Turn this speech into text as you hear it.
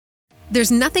There's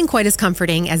nothing quite as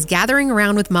comforting as gathering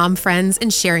around with mom friends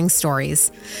and sharing stories.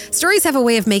 Stories have a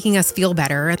way of making us feel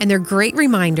better, and they're great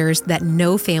reminders that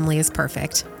no family is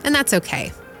perfect, and that's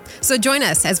okay. So join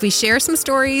us as we share some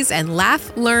stories and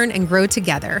laugh, learn, and grow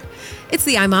together. It's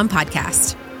the iMom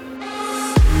Podcast.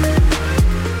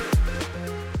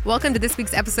 Welcome to this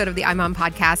week's episode of the iMom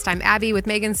Podcast. I'm Abby with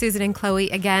Megan, Susan, and Chloe.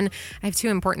 Again, I have two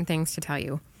important things to tell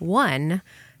you. One,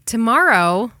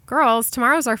 tomorrow, girls,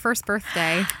 tomorrow's our first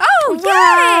birthday. Oh,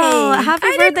 wow. Yay!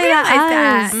 Happy birthday to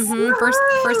us. Mm-hmm.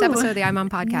 First episode of the iMom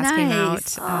Podcast came out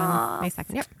May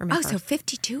 2nd. Yep. Or May 1st. So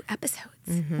 52 episodes.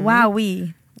 Mm-hmm. Wow.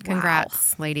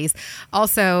 Congrats, ladies.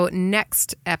 Also,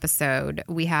 next episode,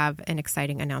 we have an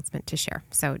exciting announcement to share,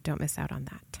 so don't miss out on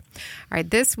that. All right,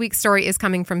 this week's story is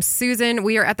coming from Susan.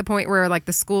 We are at the point where, like,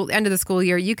 end of the school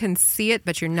year, you can see it,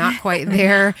 but you're not quite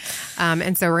there.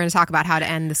 And so we're going to talk about how to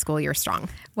end the school year strong.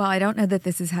 Well, I don't know that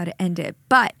this is how to end it,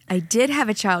 but I did have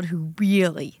a child who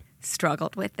really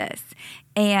struggled with this.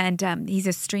 And he's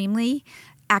extremely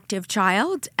active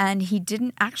child, and he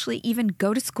didn't actually even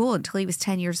go to school until he was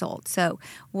 10 years old. So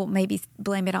we'll maybe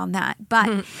blame it on that.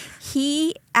 But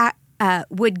he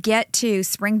would get to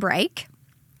spring break,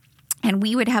 and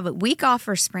we would have a week off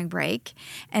for spring break.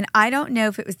 And I don't know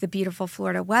if it was the beautiful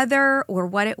Florida weather or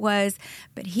what it was,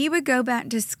 but he would go back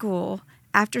to school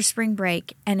after spring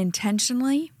break and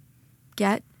intentionally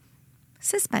get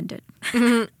suspended.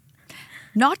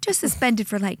 Not just suspended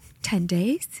for like 10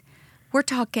 days. We're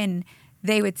talking,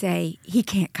 they would say, he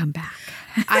can't come back.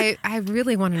 I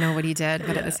really want to know what he did,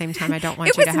 but at the same time, I don't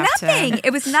want you to have nothing. to.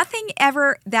 It was nothing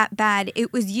ever that bad.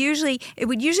 It would usually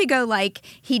go like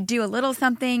he'd do a little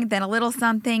something, then a little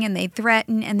something, and they'd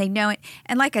threaten, and they know it.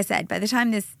 And like I said, by the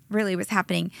time this really was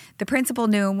happening, the principal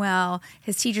knew him well,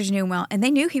 his teachers knew him well, and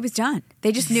they knew he was done.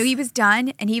 They just knew he was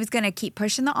done, and he was going to keep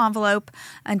pushing the envelope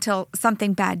until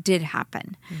something bad did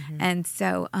happen. Mm-hmm. And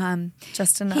so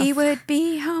just enough. He would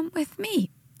be home with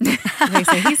me. They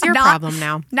say he's your problem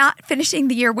now. Not finishing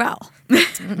the year well.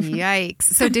 Yikes.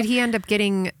 So did he end up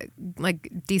getting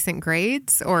like decent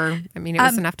grades, or, I mean, it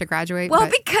was enough to graduate? Well,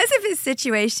 because of his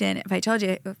situation, if I told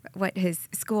you what his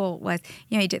school was,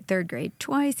 he did third grade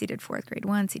twice, he did fourth grade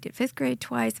once, he did fifth grade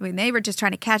twice. I mean, they were just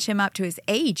trying to catch him up to his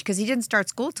age because he didn't start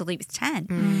school till he was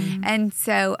 10. And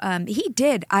so he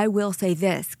did, I will say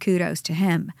this, kudos to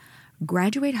him,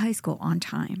 graduate high school on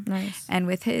time. Nice. And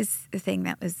with his thing,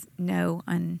 that was no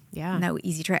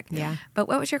easy trick. Yeah. But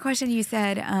what was your question? You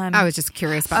said I was just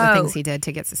curious about the things he did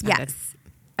to get suspended. Yes.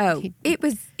 Oh,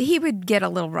 he would get a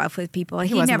little rough with people.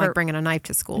 He wasn't like bringing a knife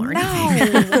to school or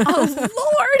anything. Oh,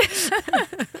 Lord.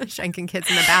 Shanking kids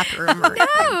in the bathroom.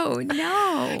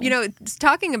 No.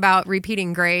 Talking about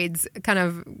repeating grades, kind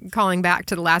of calling back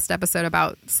to the last episode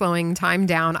about slowing time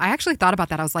down, I actually thought about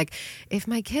that. I was like, if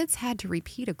my kids had to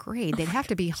repeat a grade, they'd have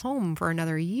to be home for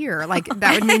another year. Like,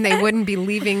 that would mean they wouldn't be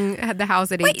leaving the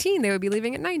house at 18. They would be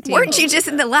leaving at 19. Weren't you just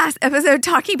in the last episode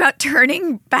talking about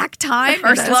turning back time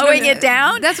or slowing it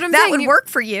down? That's what I'm saying. That would work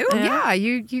for you. Yeah,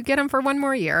 you get them for one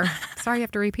more year. Sorry, you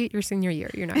have to repeat your senior year.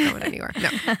 You're not going anywhere. No.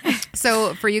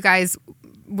 So for you guys,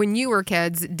 when you were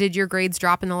kids, did your grades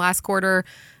drop in the last quarter,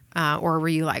 or were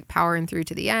you like powering through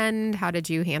to the end? How did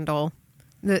you handle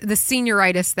the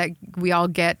senioritis that we all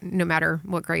get no matter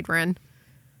what grade we're in?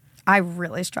 I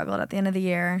really struggled at the end of the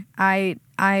year. I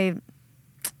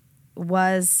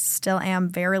still am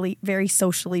very, very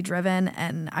socially driven,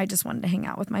 and I just wanted to hang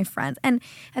out with my friends. And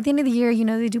at the end of the year,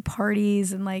 they do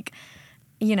parties and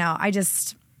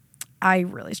I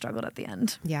really struggled at the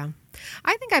end. Yeah.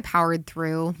 I think I powered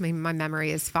through. I mean, my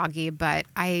memory is foggy, but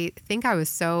I think I was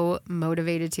so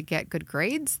motivated to get good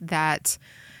grades that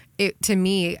to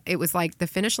me, it was like the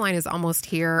finish line is almost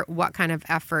here. What kind of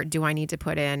effort do I need to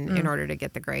put in order to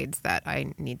get the grades that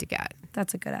I need to get?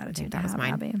 That's a good attitude to have,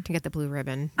 mine, Abby. To get the blue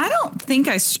ribbon. I don't think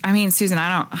Susan,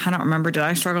 I don't remember. Did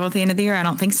I struggle at the end of the year? I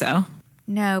don't think so.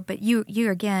 No, but you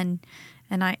again,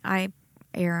 and I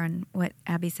err on what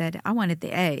Abby said. I wanted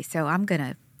the A, so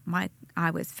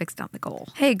I was fixed on the goal.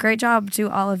 Hey, great job to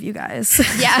all of you guys.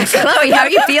 Yeah, Chloe, how are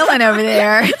you feeling over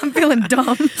there? I'm feeling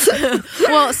dumb.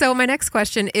 Well, so my next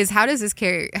question is, how does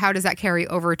that carry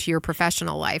over to your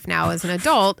professional life now as an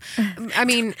adult? I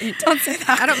mean, don't say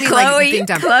that. I don't mean Chloe, like being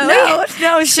dumb. Chloe,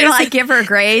 no. Should I give her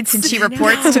grades and she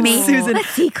reports to me? Susan, let's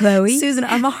see, Chloe. Susan,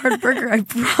 I'm a hard worker. I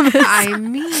promise. I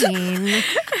mean,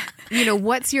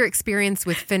 what's your experience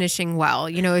with finishing well?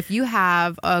 If you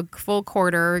have a full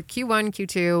quarter, Q1,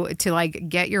 Q2, to like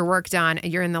get your work done,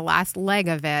 and you're in the last leg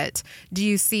of it, do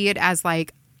you see it as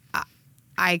like,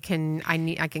 I can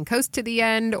coast to the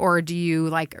end, or do you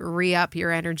like re-up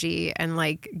your energy and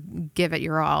like give it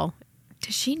your all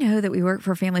does she know that we work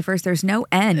for Family First? There's no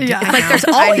end. Yeah. It's like there's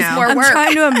I always know. more I'm work.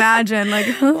 trying to imagine, like,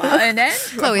 And then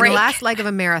Chloe, the break. last leg of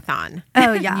a marathon.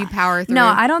 oh yeah, You power through. No,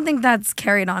 I don't think that's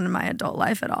carried on in my adult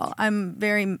life at all. I'm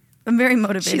very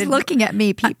motivated. She's looking at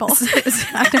me, people.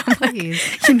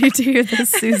 Please. You need to hear this,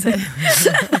 Susan.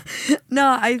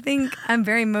 No, I think I'm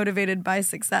very motivated by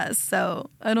success. So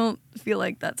I don't feel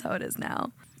like that's how it is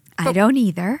now. I don't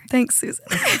either. Thanks, Susan.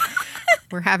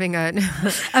 We're having an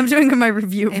I'm doing my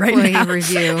review right employee now.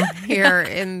 review here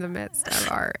in the midst of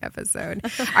our episode.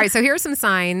 All right, so here are some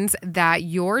signs that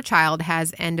your child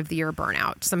has end of the year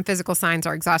burnout. Some physical signs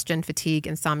are exhaustion, fatigue,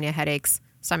 insomnia, headaches,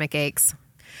 stomach aches.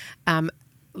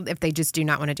 If they just do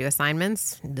not want to do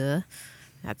assignments,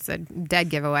 that's a dead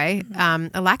giveaway.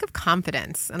 A lack of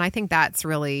confidence, and I think that's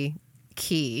really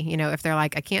key. You know, if they're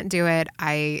like, I can't do it,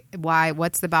 why?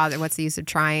 What's the bother? What's the use of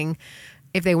trying?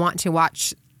 If they want to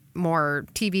watch more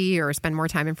TV or spend more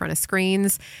time in front of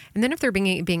screens, and then if they're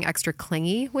being extra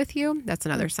clingy with you, that's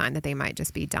another sign that they might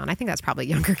just be done. I think that's probably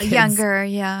younger kids. Younger,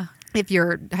 yeah. If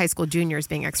your high school juniors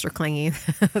being extra clingy,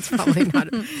 that's probably not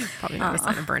a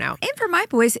sign of burnout. And for my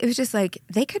boys, it was just like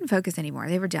they couldn't focus anymore.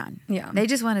 They were done. Yeah. They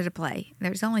just wanted to play.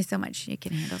 There's only so much you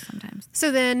can handle sometimes. So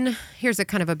then here's a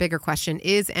kind of a bigger question.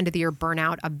 Is end of the year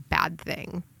burnout a bad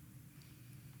thing?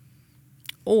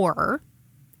 Or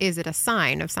is it a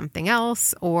sign of something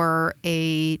else or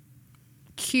a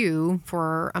cue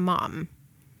for a mom?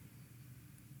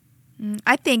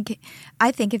 I think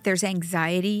if there's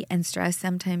anxiety and stress,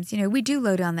 sometimes, we do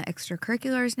load on the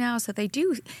extracurriculars now. So they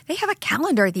have a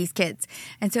calendar, these kids.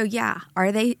 And so, is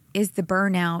the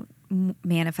burnout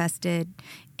manifested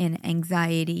in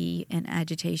anxiety and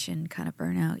agitation kind of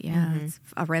burnout? Yeah, It's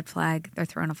a red flag. They're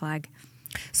throwing a flag.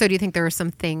 So do you think there are some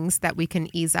things that we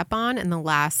can ease up on in the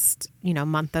last,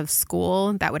 month of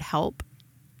school that would help?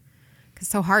 It's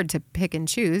so hard to pick and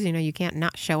choose. You can't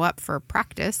not show up for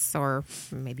practice, or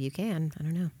maybe you can. I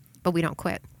don't know. But we don't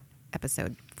quit.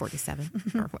 Episode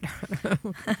 47 or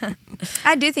whatever.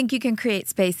 I do think you can create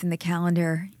space in the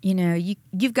calendar.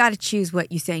 You've got to choose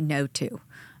what you say no to.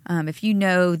 If you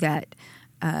know that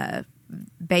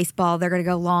baseball, they're going to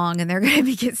go long and they're going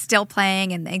to be still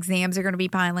playing and the exams are going to be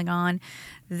piling on,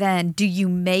 then do you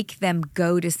make them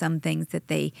go to some things that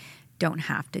they don't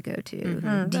have to go to?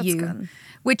 That's good.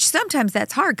 Which sometimes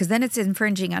that's hard because then it's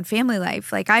infringing on family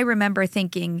life. Like I remember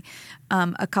thinking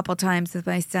a couple times with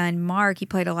my son Mark, he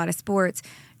played a lot of sports.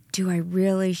 Should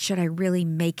I really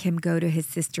make him go to his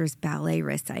sister's ballet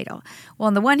recital? Well,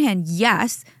 on the one hand,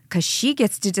 yes, because she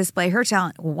gets to display her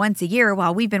talent once a year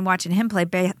while we've been watching him play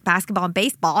basketball and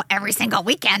baseball every single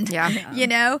weekend.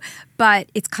 Yeah.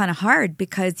 But it's kind of hard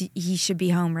because he should be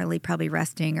home really probably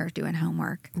resting or doing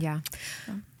homework. Yeah.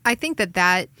 I think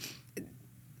that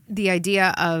the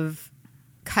idea of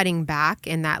cutting back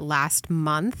in that last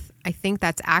month, I think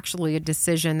that's actually a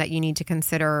decision that you need to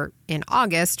consider in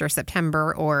August or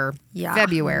September or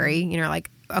February.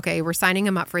 Okay, we're signing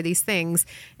him up for these things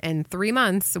in 3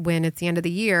 months when it's the end of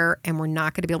the year and we're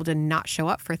not going to be able to not show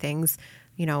up for things.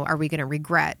 Are we going to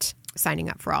regret signing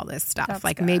up for all this stuff? That's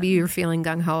good. Maybe you're feeling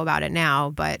gung-ho about it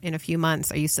now, but in a few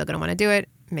months, are you still going to want to do it?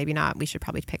 Maybe not. We should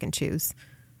probably pick and choose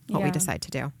what we decide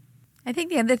to do. I think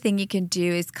the other thing you can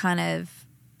do is kind of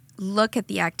look at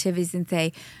the activities and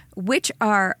say, which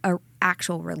are an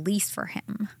actual release for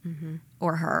him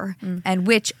or her and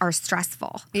which are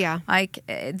stressful. Yeah.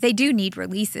 They do need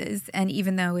releases. And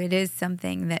even though it is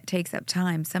something that takes up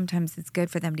time, sometimes it's good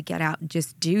for them to get out and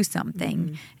just do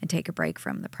something and take a break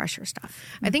from the pressure stuff.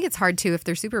 I think it's hard too if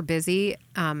they're super busy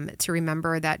to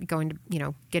remember that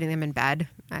getting them in bed.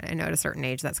 I know at a certain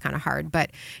age that's kind of hard,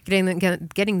 but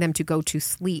getting them to go to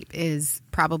sleep is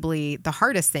probably the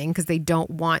hardest thing because they don't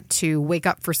want to wake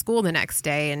up for school the next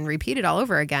day and repeat it all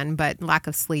over again. But lack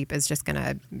of sleep is just going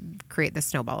to create the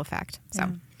snowball effect.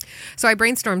 So I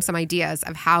brainstormed some ideas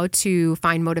of how to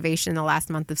find motivation in the last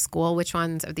month of school. Which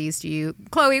ones of these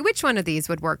Chloe, which one of these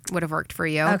would have worked for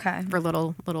you? Okay. For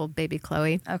little baby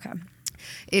Chloe. Okay.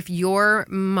 If your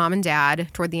mom and dad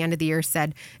toward the end of the year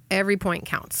said every point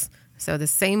counts. So the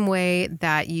same way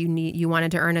that you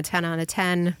wanted to earn a 10 out of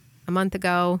 10 a month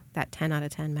ago, that 10 out of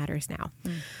 10 matters now.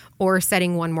 Or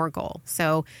setting one more goal.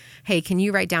 So, hey, can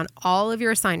you write down all of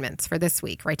your assignments for this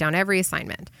week? Write down every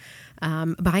assignment.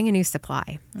 Buying a new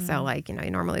supply. So you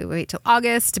normally wait till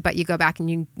August, but you go back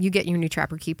and you get your new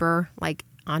Trapper Keeper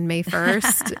on May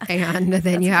 1st. And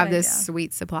then you a have good this idea.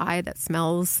 sweet supply that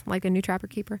smells like a new Trapper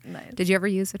Keeper. Nice. Did you ever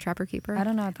use a Trapper Keeper? I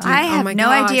don't know what that I is. have my no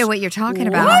gosh. idea what you're talking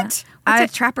about. What?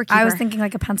 What's a trapper keeper? I was thinking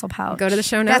like a pencil pouch. Go to the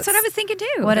show notes. That's what I was thinking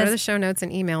too. What Go is- to the show notes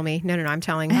and email me. No, I'm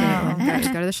telling you.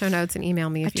 Go to the show notes and email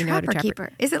me if you know what a trapper Trapper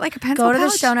keeper? Is it like a pencil Go to the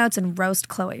pouch? show notes and roast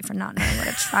Chloe for not knowing what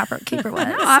a trapper keeper was.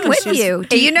 I'm with She's you.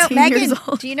 Do you know 18 Megan? years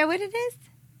old. Do you know what it is?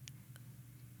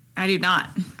 I do not.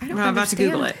 I don't I'm about to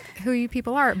Google it. understand who you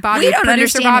people are. Bobby, We don't producer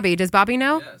understand Bobby. Does Bobby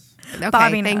know? Yes. Okay,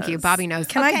 Bobby thank knows. you. Bobby knows.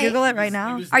 Can I Okay. Google it right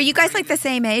now? Are you guys like the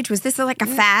same age? Was this like a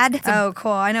fad? Oh,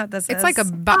 cool. I know what this is. It's like a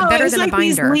Oh, better it's than like a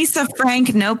binder. these Lisa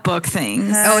Frank notebook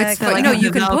things. Oh, it's Like no. have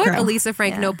You the can put Velcro. a Lisa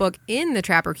Frank Yeah. notebook in the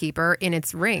Trapper Keeper in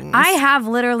its rings. I have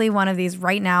literally one of these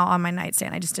right now on my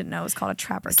nightstand. I just didn't know it was called a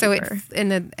trapper so keeper. it's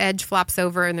and the edge flops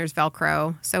over and there's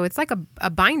Velcro. So it's like a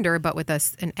binder, but with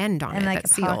an end on And it like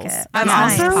that a seals. pocket. I'm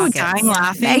Nice. also Pockets. dying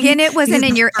laughing. Megan, it wasn't because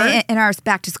in the your first- in our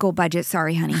back to school budget.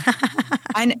 Sorry, honey.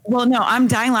 Well, no, I'm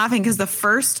dying laughing because the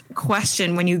first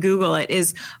question when you Google it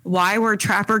is why were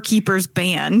Trapper Keepers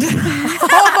banned?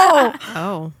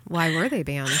 Oh, why were they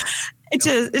banned? It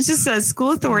just says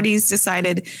school authorities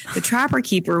decided the Trapper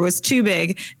Keeper was too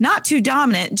big, not too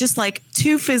dominant, just like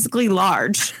too physically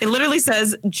large. It literally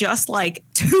says just like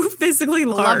too physically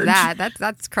large. Love that.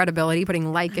 That's credibility.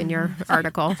 Putting like in your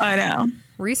article. I know.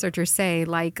 Researchers say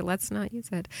let's not use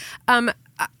it.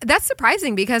 That's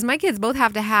surprising because my kids both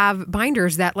have to have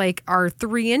binders that like are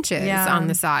 3 inches Yeah. on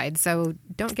the side. So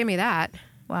don't give me that.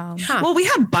 wow. Huh. Well, we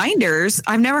have binders.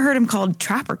 I've never heard them called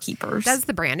Trapper Keepers. That's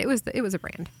the brand. It was a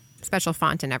brand, special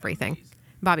font and everything.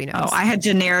 Bobby knows. Oh, I had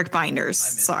generic binders.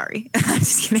 Sorry.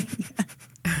 Just kidding.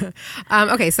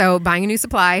 Okay, so buying a new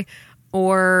supply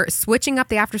or switching up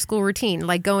the after school routine,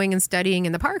 like going and studying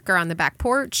in the park or on the back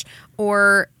porch,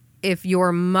 or if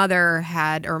your mother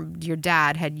had or your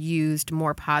dad had used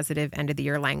more positive end of the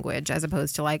year language as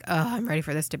opposed to like, oh, I'm ready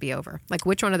for this to be over. Like,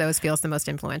 which one of those feels the most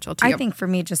influential to you? I think for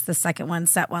me, just the second one,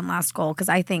 set one last goal, because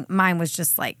I think mine was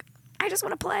just like, I just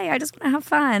want to play. I just want to have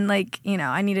fun. Like,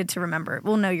 I needed to remember,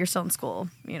 well, no, you're still in school,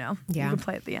 Yeah. You can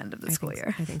play at the end of the school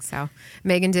year. I think so.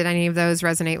 Megan, did any of those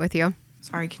resonate with you?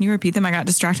 Sorry, can you repeat them? I got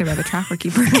distracted by the Trapper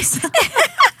Keepers.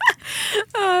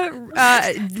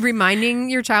 Reminding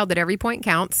your child that every point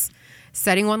counts,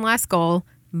 setting one last goal,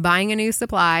 buying a new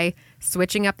supply,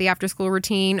 switching up the after school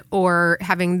routine, or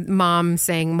having mom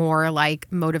saying more like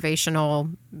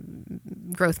motivational,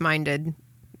 growth minded.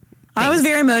 I was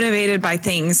very motivated by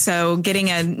things. So getting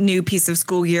a new piece of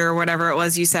school gear or whatever it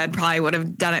was you said probably would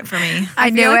have done it for me. I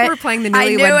feel knew like it. we're playing the I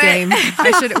knew newlywed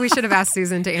it. game. We should have asked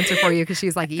Susan to answer for you because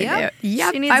she's like, yep.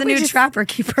 Yep. She needs I a would new just- trapper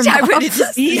keeper. I mom. would have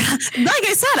just- Yeah, like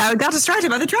I said, I got distracted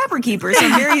by the Trapper Keepers.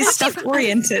 I'm very stuff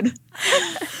oriented.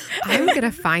 I'm gonna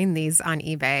find these on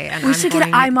eBay and We should get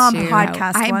an iMom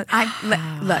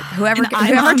podcast. Look, whoever I'm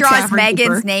whoever on draws Trapper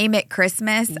Megan's Keeper. name at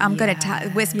Christmas, I'm gonna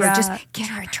whisper, Yeah. just get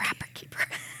her a trapper keeper.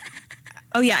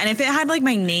 Oh yeah, and if it had like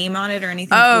my name on it or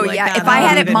anything. Oh cool like yeah, that, if I that had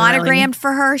would it have been really- monogrammed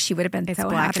for her, she would have been It's so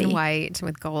black happy. and white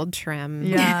with gold trim.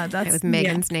 Yeah, It that's was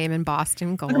Megan's name in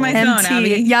Boston gold. Look at my phone,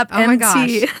 MT. Abby. Yep, Oh my MT.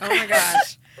 gosh. Oh my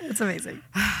gosh. It's amazing.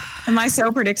 Am I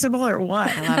so predictable or what?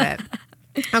 I love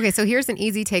it. Okay, so here's an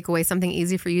easy takeaway, something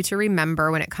easy for you to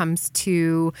remember when it comes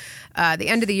to the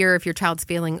end of the year. If your child's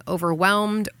feeling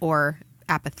overwhelmed or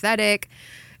apathetic,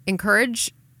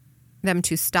 encourage them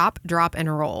to stop, drop,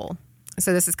 and roll.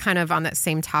 So this is kind of on that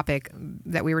same topic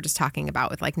that we were just talking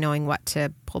about with like knowing what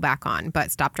to pull back on.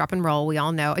 But stop, drop, and roll, we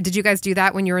all know. Did you guys do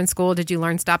that when you were in school? Did you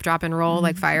learn stop, drop, and roll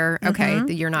like fire? Okay,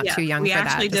 you're not Yeah, too young we for that.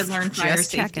 actually did learn fire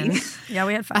Just safety. checking. Yeah,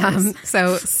 we had fires.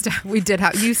 So we did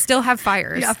have. You still have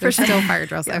fires. Yeah, for There's sure. still fire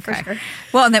drills. Yeah, for okay. sure.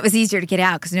 Well, and that was easier to get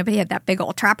out because nobody had that big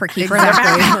old trapper keeper. in their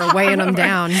back. Exactly. We're weighing them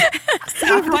down. That's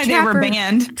why they were Trapper.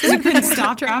 banned. You couldn't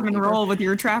stop, drop, and roll with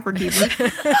your Trapper Keeper.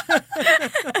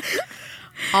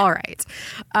 All right.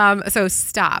 So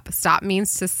stop. Stop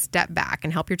means to step back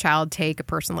and help your child take a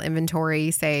personal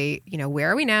inventory. Say,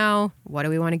 where are we now? What do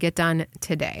we want to get done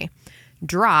today?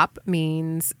 Drop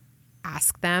means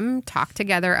ask them, talk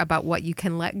together about what you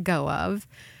can let go of,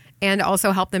 and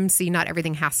also help them see not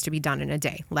everything has to be done in a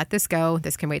day. Let this go.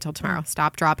 This can wait till tomorrow.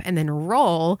 Stop, drop, and then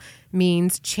roll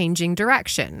means changing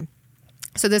direction.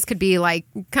 So this could be like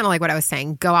kind of like what I was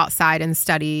saying, go outside and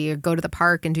study, or go to the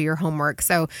park and do your homework.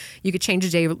 So you could change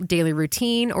a daily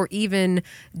routine or even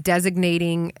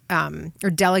designating or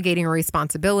delegating a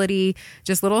responsibility,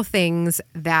 just little things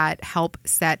that help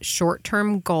set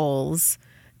short-term goals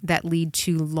that lead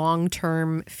to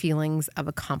long-term feelings of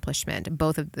accomplishment.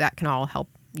 Both of that can all help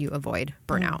you avoid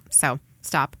burnout. So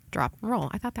stop, drop, and roll.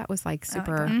 I thought that was like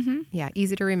super,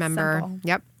 easy to remember. Simple.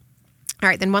 Yep. All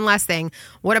right, then one last thing.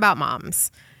 What about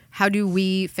moms? how do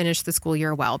we finish the school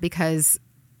year well? Because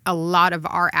a lot of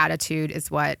our attitude is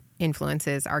what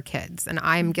influences our kids. And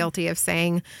I'm guilty of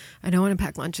saying, I don't want to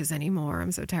pack lunches anymore.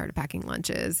 I'm so tired of packing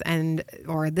lunches.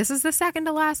 Or this is the second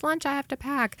to last lunch I have to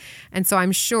pack. And so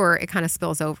I'm sure it kind of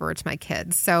spills over to my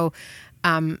kids. So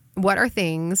what are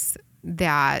things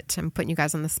that, I'm putting you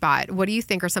guys on the spot, what do you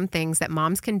think are some things that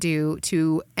moms can do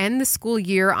to end the school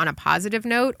year on a positive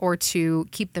note or to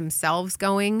keep themselves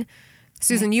going?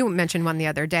 Susan, you mentioned one the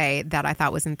other day that I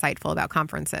thought was insightful about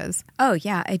conferences. Oh,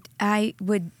 yeah. I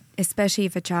would, especially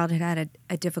if a child had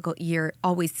a difficult year,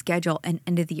 always schedule an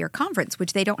end-of-the-year conference,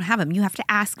 which they don't have them. You have to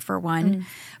ask for one.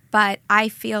 But I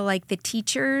feel like the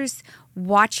teachers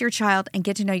watch your child and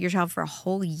get to know your child for a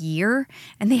whole year,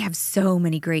 and they have so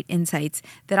many great insights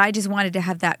that I just wanted to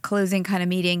have that closing kind of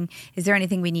meeting. Is there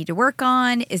anything we need to work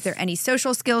on? Is there any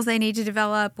social skills they need to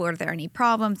develop? Or are there any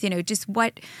problems? Just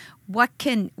what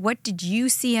did you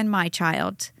see in my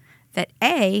child that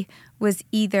A, was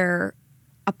either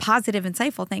a positive,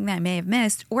 insightful thing that I may have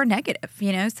missed, or negative,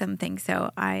 something.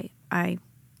 So I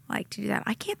like to do that.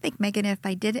 I can't think, Megan, if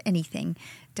I did anything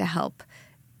to help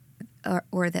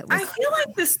or that was. I feel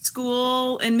like the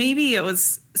school, and maybe it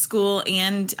was school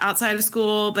and outside of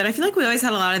school, but I feel like we always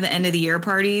had a lot of the end of the year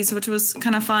parties, which was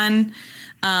kind of fun,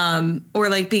 or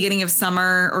like beginning of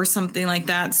summer or something like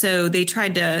that. So they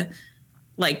tried to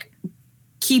like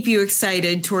keep you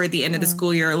excited toward the end of the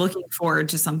school year, looking forward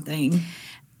to something.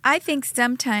 I think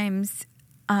sometimes,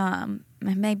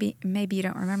 maybe you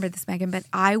don't remember this, Megan, but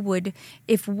I would,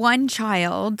 if one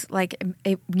child, like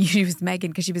it was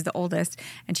Megan because she was the oldest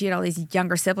and she had all these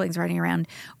younger siblings running around,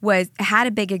 had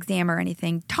a big exam or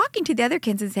anything, talking to the other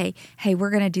kids and say, hey, we're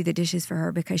going to do the dishes for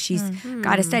her because she's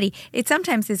got to study. It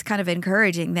sometimes is kind of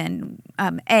encouraging then.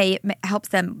 It helps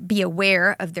them be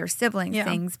aware of their siblings'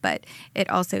 things, but it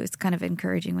also is kind of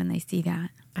encouraging when they see that.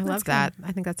 I love that.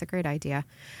 I think that's a great idea.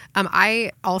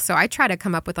 I try to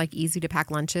come up with like easy to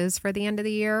pack lunches for the end of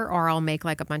the year, or I'll make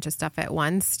like a bunch of stuff at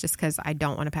once just because I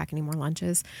don't want to pack any more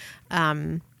lunches.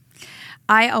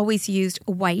 I always used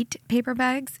white paper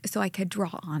bags so I could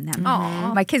draw on them.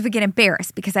 My kids would get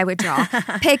embarrassed because I would draw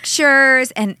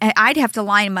pictures and I'd have to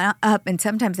line them up, and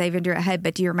sometimes I even drew ahead.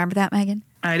 But do you remember that, Megan?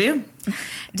 I do.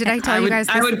 Did I tell you guys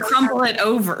this? I would crumple it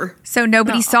over. So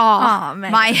nobody saw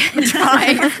my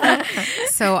drawing.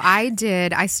 So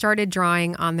I started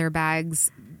drawing on their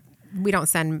bags. We don't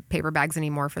send paper bags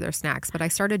anymore for their snacks, but I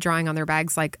started drawing on their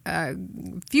bags like a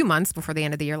few months before the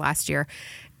end of the year last year.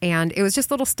 And it was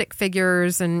just little stick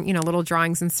figures and, little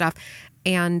drawings and stuff.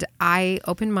 And I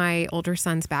opened my older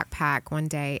son's backpack one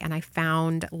day and I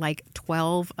found like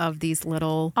 12 of these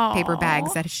little paper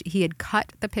bags that he had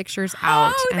cut the pictures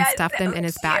out and stuffed them in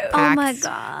his backpack. Oh my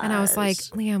gosh. And I was like,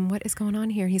 Liam, what is going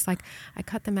on here? He's like, I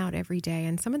cut them out every day.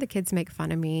 And some of the kids make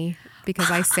fun of me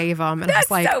because I save them. And I was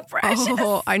like, so precious.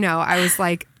 Oh, I know. I was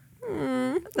like,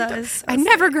 That is so I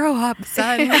never grow up,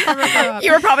 son. Never grow up.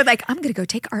 You were probably like, I'm going to go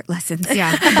take art lessons.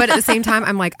 Yeah. But at the same time,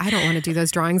 I'm like, I don't want to do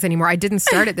those drawings anymore. I didn't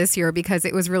start it this year because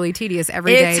it was really tedious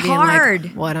every day. It's being hard.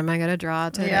 Like, what am I going to draw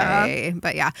today?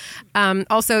 But yeah.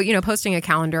 Also, posting a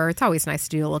calendar. It's always nice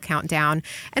to do a little countdown.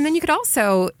 And then you could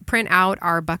also print out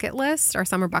our bucket list, our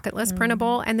summer bucket list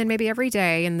printable. And then maybe every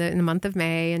day in the month of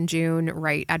May and June,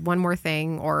 add one more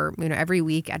thing, or, every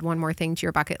week add one more thing to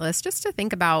your bucket list just to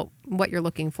think about what you're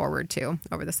looking forward to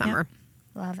over the summer.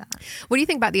 Love that. What do you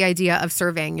think about the idea of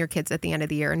surveying your kids at the end of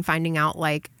the year and finding out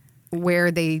like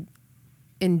what they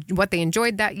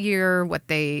enjoyed that year,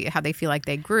 how they feel like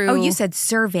they grew? Oh, you said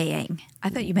surveying. I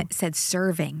thought you said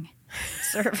serving.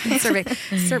 Survey.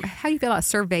 How do you feel about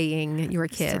surveying your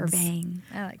kids? Surveying.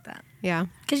 I like that. Yeah.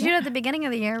 Because at the beginning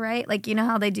of the year, right? Like,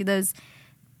 how they do those,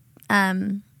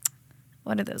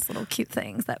 what are those little cute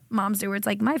things that moms do where it's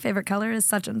like, my favorite color is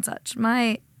such and such.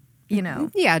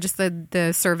 Yeah, just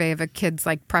the survey of a kid's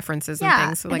like preferences and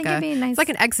things. So I think it'd be nice. It's like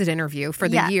an exit interview for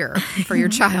the year for your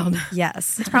child.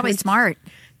 Yes. It's probably smart.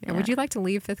 Yeah. Would you like to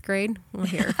leave 5th grade? Well,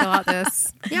 here, fill out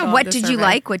this. Yeah. What did you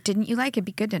like? What didn't you like? It'd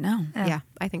be good to know. Yeah,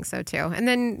 I think so too. And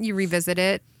then you revisit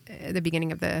it at the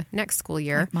beginning of the next school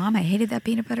year. Like, Mom, I hated that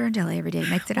peanut butter and jelly every day.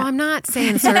 Mix it up. Well, I'm not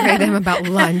saying survey them about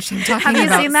lunch. I'm talking Have you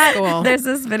about seen that? school. There's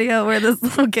this video where this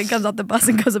little kid comes off the bus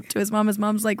and goes up to his mom. His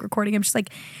mom's like recording him. She's like,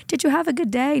 "Did you have a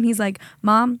good day?" And he's like,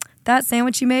 "Mom, that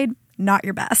sandwich you made, not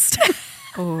your best."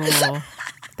 Oh,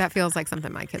 that feels like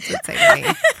something my kids would say to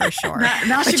me for sure. That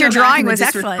But should your go back drawing in the was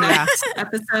excellent. disrespect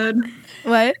episode.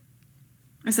 What?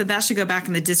 I said that should go back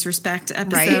in the disrespect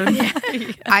episode.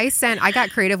 Right? I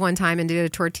got creative one time and did a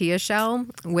tortilla shell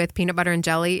with peanut butter and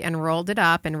jelly and rolled it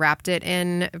up and wrapped it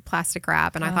in plastic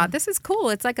wrap. And I thought, this is cool.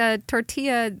 It's like a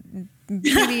tortilla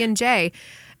PB&J.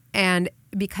 And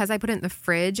because I put it in the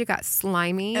fridge, it got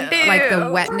slimy, like the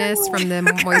wetness from the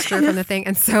moisture from the thing.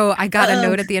 And so I got a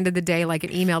note at the end of the day, like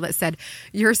an email that said,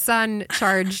 your son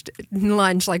charged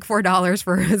lunch like $4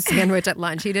 for a sandwich at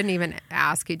lunch. He didn't even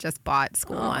ask. He just bought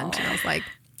school lunch. And I was like,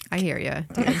 I hear you,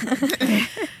 dude.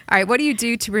 All right. What do you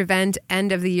do to prevent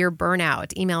end of the year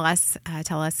burnout? Email us.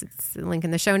 Tell us. It's a link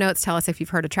in the show notes. Tell us if you've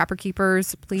heard of Trapper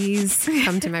Keepers. Please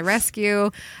come to my rescue.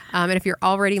 And if you're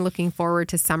already looking forward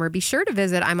to summer, be sure to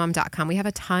visit imom.com. We have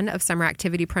a ton of summer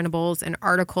activity printables and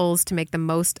articles to make the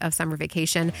most of summer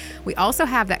vacation. We also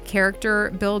have that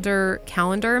character builder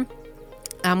calendar.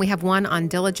 We have one on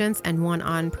diligence and one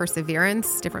on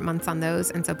perseverance, different months on those.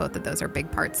 And so both of those are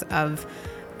big parts of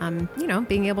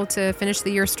being able to finish the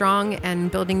year strong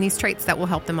and building these traits that will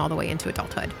help them all the way into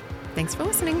adulthood. Thanks for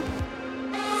listening.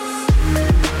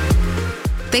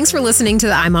 Thanks for listening to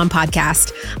the iMom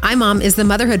podcast. iMom is the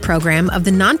motherhood program of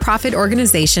the nonprofit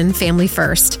organization Family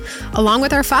First. Along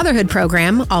with our fatherhood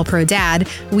program, All Pro Dad,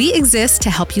 we exist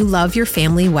to help you love your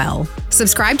family well.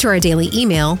 Subscribe to our daily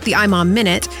email, the iMom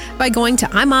Minute, by going to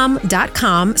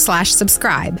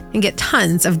imom.com/subscribe and get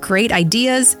tons of great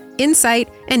ideas, insight,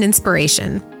 and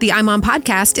inspiration. The iMom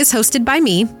podcast is hosted by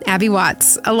me, Abby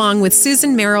Watts, along with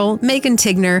Susan Merrill, Megan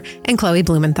Tigner, and Chloe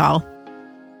Blumenthal.